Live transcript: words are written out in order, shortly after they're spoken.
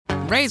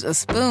Raise a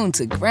spoon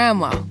to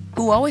Grandma,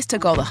 who always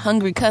took all the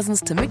hungry cousins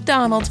to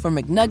McDonald's for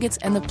McNuggets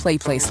and the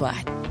Play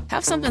Slide.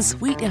 Have something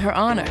sweet in her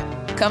honor.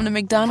 Come to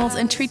McDonald's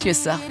and treat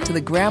yourself to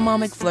the Grandma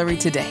McFlurry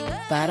today.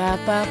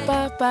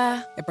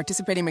 Ba-da-ba-ba-ba. At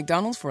participating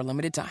McDonald's for a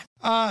limited time.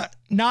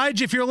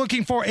 Nige, if you're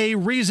looking for a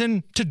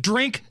reason to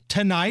drink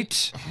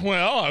tonight.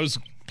 Well, I was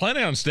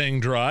planning on staying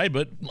dry,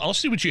 but I'll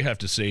see what you have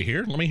to say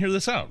here. Let me hear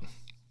this out.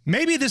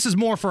 Maybe this is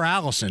more for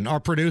Allison,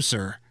 our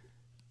producer.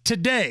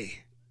 Today,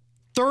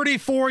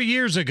 34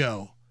 years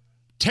ago,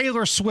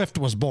 Taylor Swift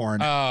was born.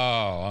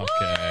 Oh,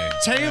 okay.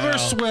 Taylor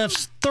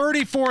Swift's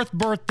 34th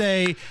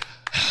birthday.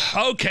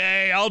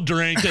 Okay, I'll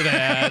drink to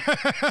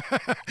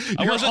that.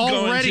 You're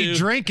already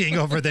drinking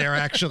over there,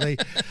 actually.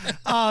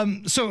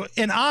 So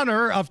in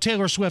honor of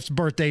Taylor Swift's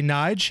birthday,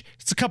 Nige,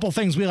 it's a couple of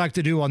things we like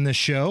to do on this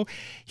show.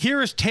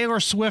 Here is Taylor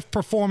Swift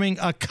performing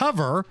a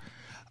cover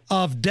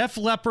of Def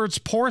Leppard's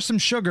Pour Some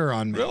Sugar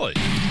on Me. Really?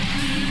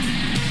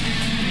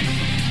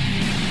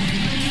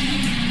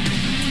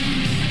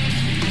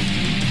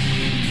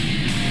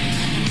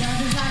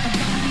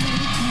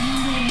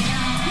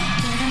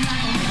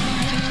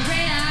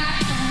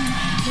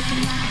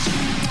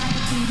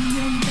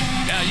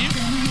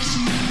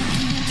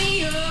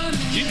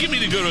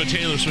 Go to a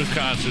Taylor Swift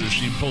concert if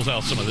she pulls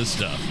out some of this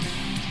stuff.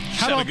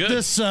 How about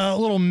this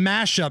little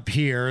mashup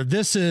here?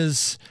 This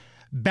is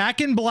Back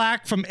in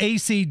Black from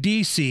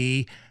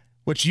AC/DC,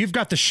 which you've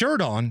got the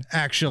shirt on,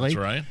 actually.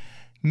 That's right.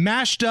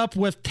 Mashed up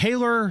with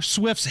Taylor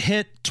Swift's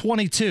hit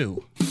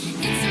 22.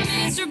 It's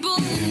miserable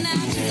and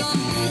magical,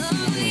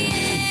 oh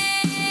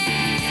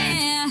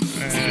yeah.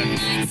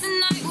 Tonight's the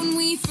night when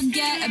we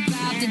forget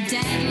about the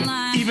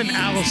deadline. Even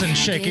Allison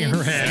shaking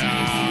her head.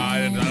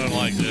 I don't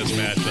like this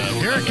matchup.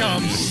 Here it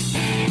comes.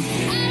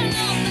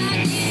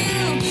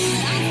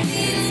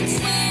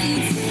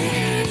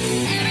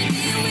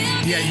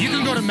 Yeah, you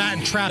can go to Matt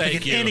in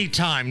Traffic at any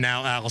time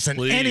now, Allison.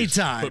 Please,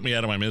 anytime. Put me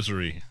out of my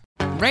misery.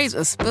 Raise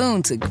a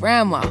spoon to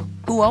Grandma,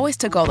 who always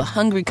took all the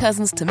hungry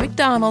cousins to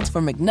McDonald's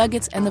for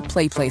McNuggets and the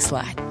Play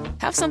Slide.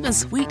 Have something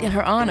sweet in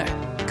her honor.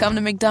 Come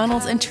to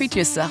McDonald's and treat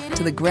yourself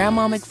to the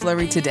Grandma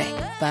McFlurry today.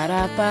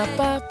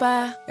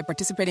 Ba-da-ba-ba-ba. At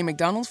participating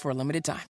McDonald's for a limited time.